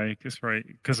 Yeah, it's right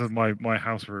because of my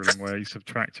house ruling where you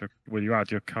subtract you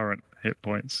add your current hit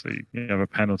points, so you have a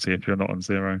penalty if you're not on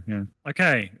 0. Yeah.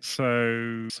 Okay,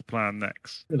 so what's the plan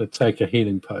next? I'm going to take a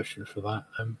healing potion for that.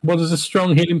 What does a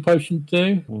strong healing potion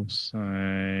do? We'll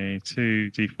say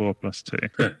 2d4 plus 2.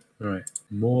 All right,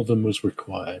 more than was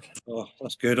required. Oh,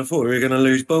 that's good. I thought we were going to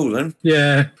lose Bull then.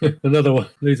 Yeah, another one.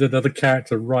 Lose another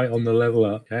character right on the level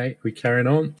up. Okay, we carrying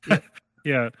on.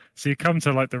 Yeah. So you come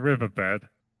to like the riverbed,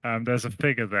 and there's a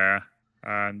figure there,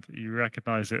 and you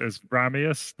recognise it as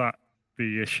Ramius,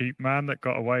 the sheep man that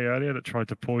got away earlier that tried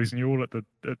to poison you all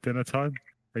at dinner time.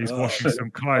 He's Oh, washing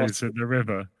some clothes in the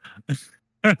river,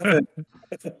 and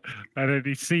then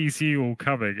he sees you all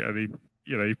coming, and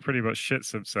he pretty much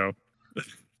shits himself.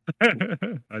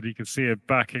 And you can see him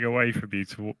backing away from you,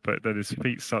 but then his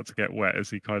feet start to get wet as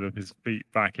he his feet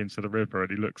back into the river,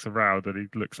 and he looks around and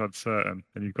he looks uncertain,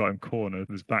 and you've got him cornered with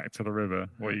his back to the river.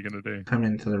 What are you going to do? Come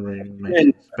into the room and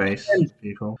make space,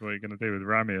 people. What are you going to do with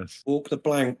Ramius? Walk the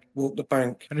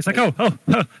bank. And he's like,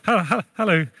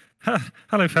 hello,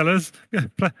 hello, fellas. Yeah,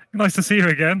 nice to see you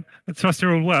again. I trust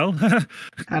you're all well. Had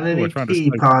any I found a tea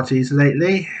snake. parties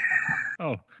lately?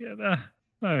 Oh, yeah,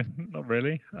 no, not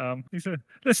really. He said,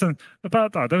 listen,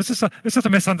 about that, there was just a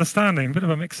misunderstanding, a bit of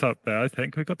a mix-up there. I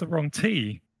think we got the wrong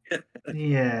tea.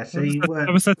 Yeah, so There was you the- weren't.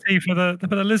 there was a tea for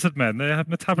the lizard men. Their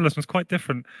metabolism's quite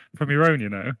different from your own, you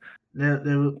know.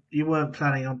 You weren't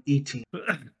planning on eating.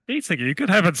 Eating you? Good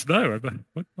heavens, no!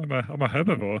 I'm a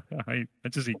herbivore. I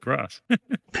just eat grass.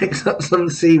 Picks up some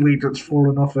seaweed that's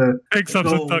fallen off a. Picks up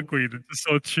some Gold. duckweed and just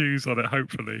sort of chews on it,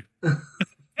 hopefully.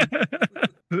 I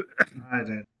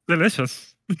don't.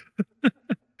 Delicious. You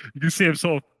can see him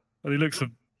sort of, and he looks,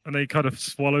 and then he kind of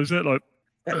swallows it like.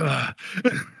 "Ugh."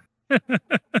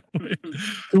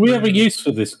 Do we have a use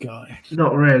for this guy?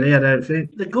 Not really, I don't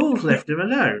think. The ghouls left him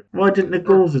alone. Why didn't the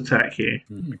ghouls attack you?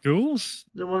 The ghouls?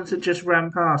 The ones that just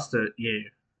ran past you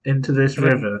into this I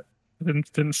didn't- river. I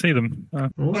didn't see them.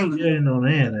 What's going on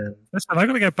here then? Listen, I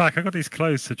got to get back. I got these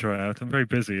clothes to dry out. I'm very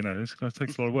busy, you know. It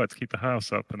takes a lot of work to keep the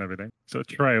house up and everything. So it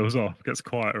trails off, gets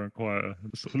quieter and quieter,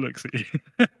 and sort of looks at you.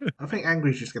 I think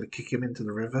Angry's just going to kick him into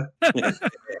the river.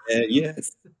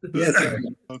 Yes. Yes.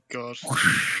 Oh god. So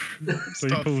he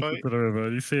Start falls fight. into the river.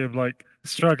 And you see him like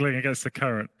struggling against the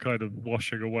current, kind of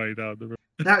washing away down the river.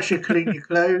 That should clean your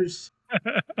clothes.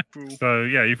 Cool. So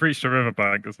yeah, you've reached the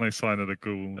riverbank. There's no sign of the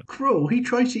ghoul. Cruel, he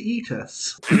tried to eat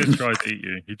us. He did try to eat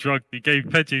you. He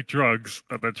fed you drugs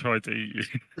and then tried to eat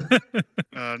you.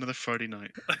 Another Friday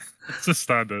night. It's just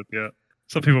standard, yeah.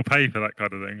 Some people pay for that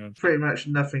kind of thing. Pretty much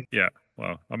nothing. Yeah.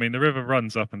 well, I mean, the river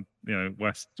runs up and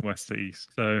west to east,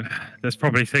 so there's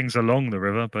probably things along the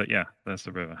river. But yeah, there's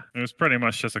the river. It was pretty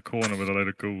much just a corner with a load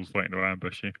of ghouls waiting to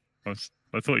ambush you.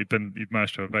 I thought you'd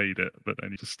managed to evade it, but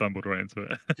then you just stumbled right into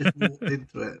it. Just walked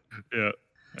into it. Yeah.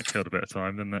 That killed a bit of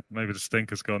time, didn't it? Maybe the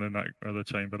stinker's gone in that other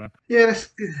chamber now. Yeah, that's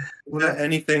good. Was there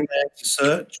anything there to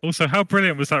search? Also, how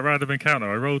brilliant was that random encounter?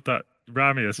 I rolled that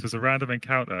Ramius was a random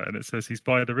encounter, and it says he's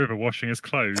by the river washing his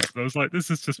clothes. And I was like, this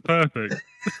is just perfect.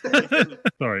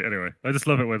 Sorry, anyway. I just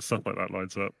love it when stuff like that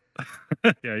lines up.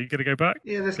 Yeah, you going to go back?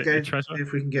 Yeah, let's Get go your see treasure?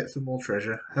 if we can get some more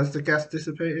treasure. Has the gas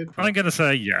dissipated? I'm going to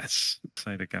say yes.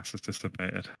 Say the gas has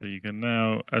dissipated. So you can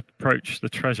now approach the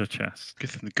treasure chest. Good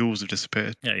thing the ghouls have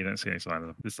disappeared. Yeah, you don't see any sign of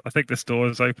them. I think this door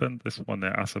is open, this one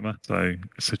there, Asima, so it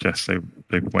suggests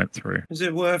they went through. Is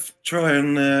it worth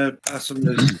trying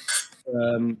Asima's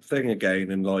thing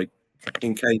again and like,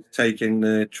 in case taking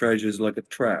the treasures like a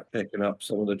trap, picking up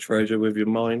some of the treasure with your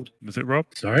mind? Was it Rob?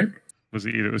 Sorry? Was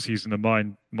it either was using the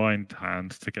mind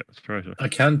hand to get the treasure? I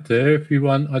can do if you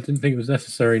want. I didn't think it was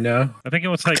necessary now. I think it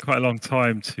will take quite a long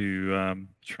time to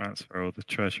transfer all the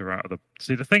treasure out of the.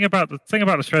 See, the thing about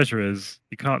the treasure is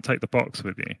you can't take the box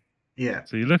with you. Yeah.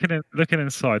 So you're looking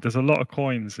inside. There's a lot of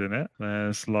coins in it.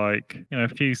 There's like a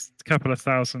couple of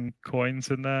thousand coins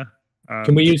in there.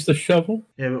 Can we use the shovel?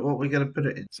 Yeah, but what are we going to put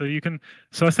it in? So you can.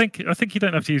 So I think you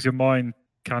don't have to use your mind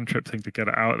cantrip thing to get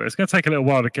it out. It's going to take a little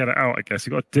while to get it out. I guess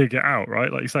you've got to dig it out,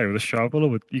 right? Like you say, with a shovel,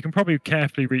 or you can probably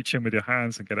carefully reach in with your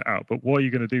hands and get it out. But what are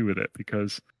you going to do with it?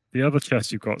 Because the other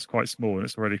chest you've got is quite small and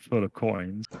it's already full of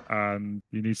coins, and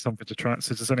you need something to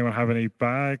transfer. Does anyone have any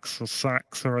bags or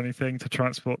sacks or anything to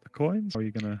transport the coins? Or are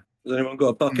you going to? Has anyone got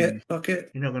a bucket?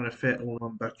 Bucket? You're not going to fit all in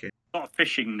one bucket. Not a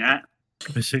fishing net.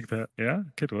 Fishing net, yeah,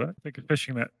 could work. I think a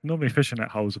fishing net. Normally, fishing net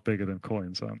holes are bigger than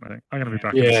coins, aren't they? I'm going to be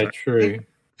back. In a Yeah, sec. true.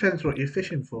 Depends what you're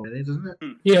fishing for, really, doesn't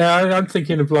it? Yeah, I'm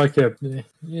thinking of like a.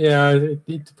 Yeah,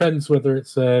 it depends whether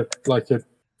it's like a.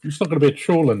 It's not going to be a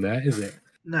trawler net, is it?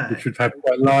 No. Which would have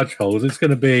quite large holes. It's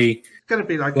going to be It's going to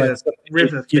be like like a something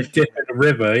river you fish. dip in a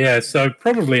river. Yeah, so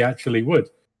probably actually would.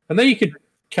 And then you could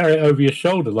carry it over your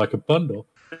shoulder like a bundle.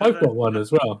 I've got one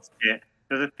as well.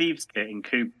 Does a thieves kit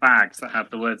include bags that have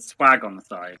the word swag on the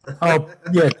side? Oh,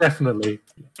 yeah, definitely.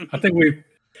 I think we've.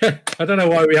 I don't know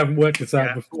why we haven't worked this out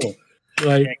Yeah. before.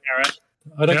 Like, Yeah, Gareth.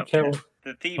 I don't Yep. care. What,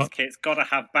 The thieves kit's got to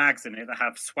have bags in it that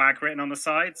have swag written on the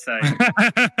side, so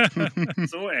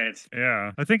sorted.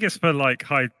 Yeah, I think it's for like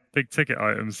big ticket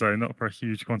items though, not for a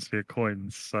huge quantity of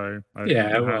coins. So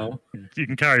yeah, well, you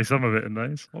can carry some of it in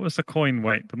those. What was the coin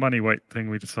weight? The money weight thing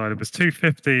we decided was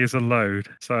 250 is a load.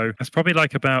 So that's probably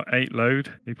like about 8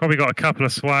 load. You probably got a couple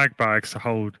of swag bags to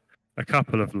hold a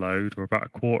couple of load, or about a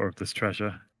quarter of this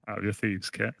treasure out of your thieves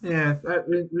kit. Yeah,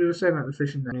 we were saying about the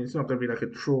fishing net. I mean, it's not going to be like a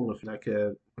trawler, like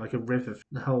a river.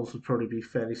 The holes would probably be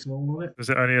fairly small on it. Was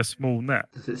it only a small net?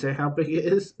 Does it say how big it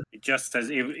is? It just says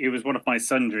it was one of my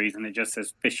sundries, and it just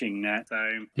says fishing net.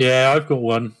 So yeah, I've got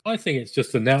one. I think it's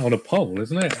just a net on a pole,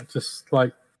 isn't it? Just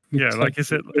like Yeah, like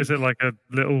is it like a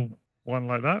little one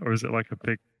like that, or is it like a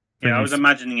big? yeah, I thing was you-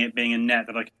 imagining it being a net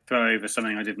that I could throw over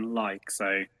something I didn't like.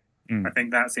 So Mm. I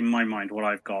think that's in my mind what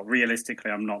I've got.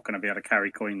 Realistically, I'm not going to be able to carry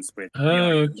coins with the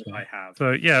Oh, items okay. I have.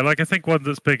 So yeah, like I think one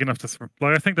that's big enough to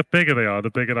like I think the bigger they are, the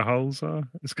bigger the holes are.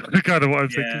 It's kind of what I'm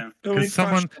thinking. Yeah,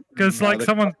 Because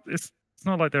it's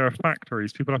not like there are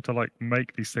factories. People have to like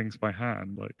make these things by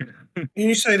hand. Like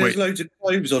You say there's Wait. loads of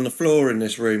clothes on the floor in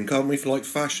this room. Can't we like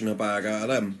fashion a bag out of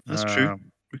them? That's true.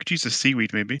 um, We could use the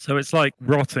seaweed maybe. So it's like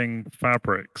rotting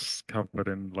fabrics covered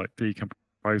in like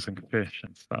decomposing fish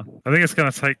and stuff. I think it's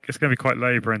going to be quite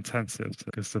labor intensive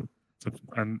because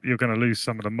and you're going to lose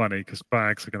some of the money because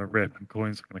bags are going to rip and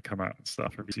coins are going to come out and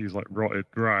stuff. If you use like rotted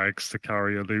rags to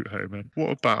carry your loot home in. What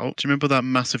about? Do you remember that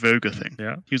massive ogre thing?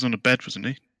 Yeah. He was on a bed, wasn't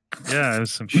he? Yeah,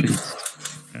 there's some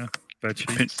sheets. Yeah, bed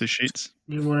sheets. Pinched the sheets.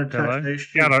 You want to Pillow. touch those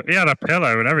He had a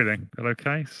pillow and everything.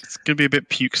 Pillowcase. It's gonna be a bit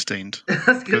puke stained. I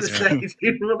was going to Yeah. say, do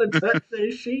you want to touch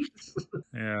those sheets?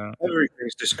 Yeah.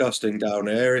 Everything's disgusting down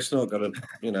here. It's not gonna,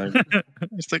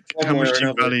 It's like how one way much or do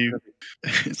you another. value?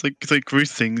 It's like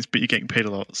gross things, but you're getting paid a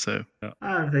lot. So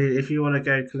If you want to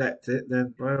go collect it,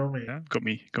 then by all means. Yeah. got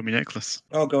me necklace.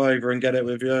 I'll go over and get it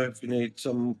with you if you need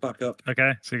some backup.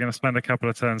 Okay, so you're going to spend a couple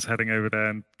of turns heading over there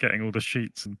and getting all the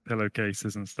sheets and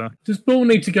pillowcases and stuff. does Bull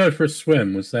need to go for a swim?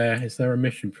 Is there a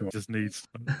mission for it? Just needs.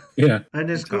 Yeah. And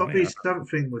there's Tell got to me, be I-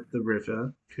 something with the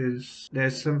river because there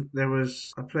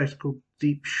was a place called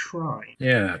Deep Shrine.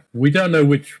 Yeah. We don't know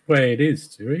which way it is,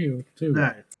 do we? Or do we?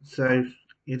 No, so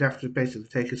you'd have to basically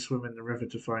take a swim in the river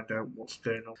to find out what's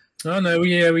going on. Oh no,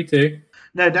 yeah, we do.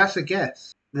 No, that's a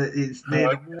guess. That it's near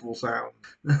Oh, the waterfall sound.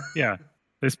 Yeah.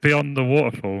 It's beyond the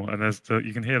waterfall, and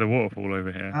you can hear the waterfall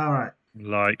over here. All right.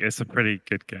 Like it's a pretty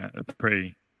good guess.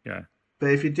 Yeah. But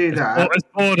if you do It's, that, it's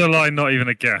borderline, not even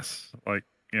a guess. Like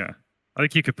yeah, I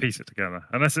think you could piece it together,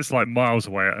 unless it's like miles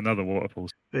away at another waterfall.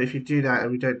 but if you do that,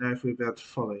 and we don't know if we'll be able to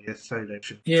follow your solo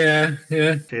mission, Yeah. so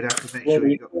you'd have to make What sure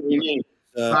we, you got what we need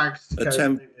is bags to a go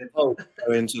temp in. hole to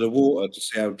go into the water to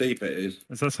see how deep it is.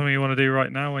 Is that something you want to do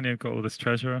right now when you've got all this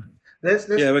treasure? Let's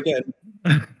Yeah, we're getting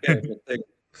the thing.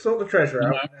 sort the treasure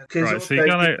out. Because Right, also so you're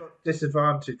gonna- you've got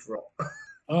disadvantage roll.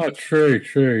 Oh, true.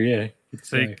 Yeah. Good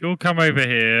So you save. all come over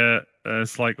here.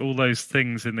 It's like all those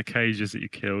things in the cages that you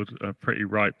killed are pretty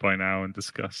ripe by now and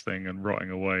disgusting and rotting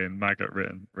away and maggot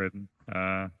ridden.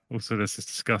 Also, there's this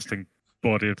disgusting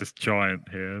body of this giant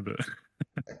here. That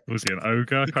was he an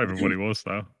ogre? I can't remember what he was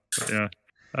now. But yeah.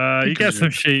 You get some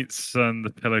sheets and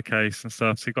the pillowcase and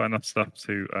stuff. So you've got enough stuff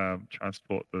to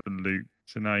transport the loot.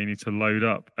 So now you need to load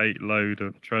up 8 load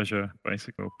of treasure.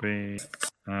 Basically, will be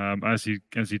as you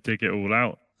dig it all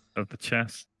out of the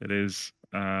chest. It is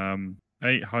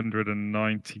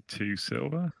 892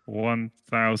 silver,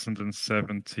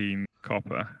 1,017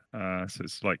 copper. So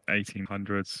it's like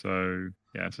 1,800. So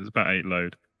yeah, so it's about 8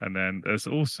 load. And then there's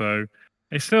also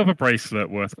a silver bracelet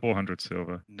worth 400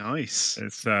 silver. Nice.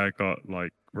 It's got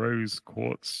like rose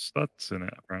quartz studs in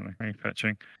it, apparently. Very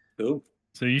fetching. Cool.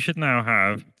 So you should now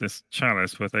have this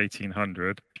chalice worth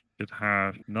 1,800. You should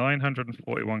have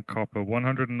 941 copper,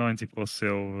 194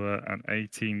 silver, and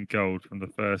 18 gold from the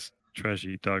first treasure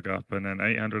you dug up, and then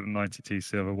 892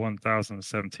 silver,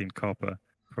 1,017 copper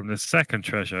from the second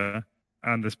treasure,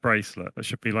 and this bracelet. That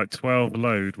should be like 12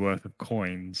 load worth of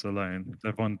coins alone.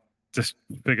 Everyone just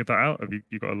figured that out? Have you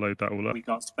got to load that all up? We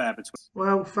got spare between.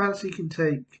 Well, Fancy can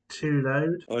take 2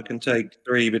 load. I can take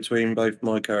 3 between both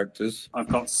my characters. I've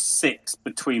got 6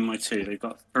 between my 2. They've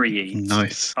got 3 each.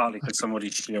 Nice. Partly because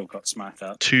somebody's shield got smacked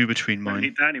up. 2 between Don't mine.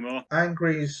 need that anymore.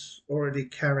 Angry's already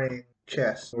carrying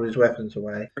chest, all his weapons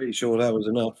away. Pretty sure that was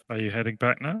enough. Are you heading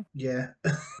back now? Yeah.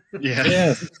 Yeah.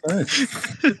 Yeah.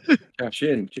 Cash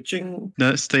in. Cha-ching. No,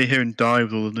 let's stay here and die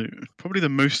with all the loot. Probably the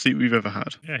most loot we've ever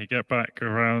had. Yeah, you get back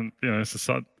around, it's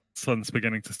the sun's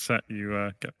beginning to set,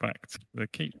 you get back to the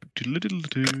keep.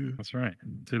 Doodle-doodle-doo. That's right.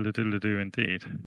 Diddle-diddle-do indeed.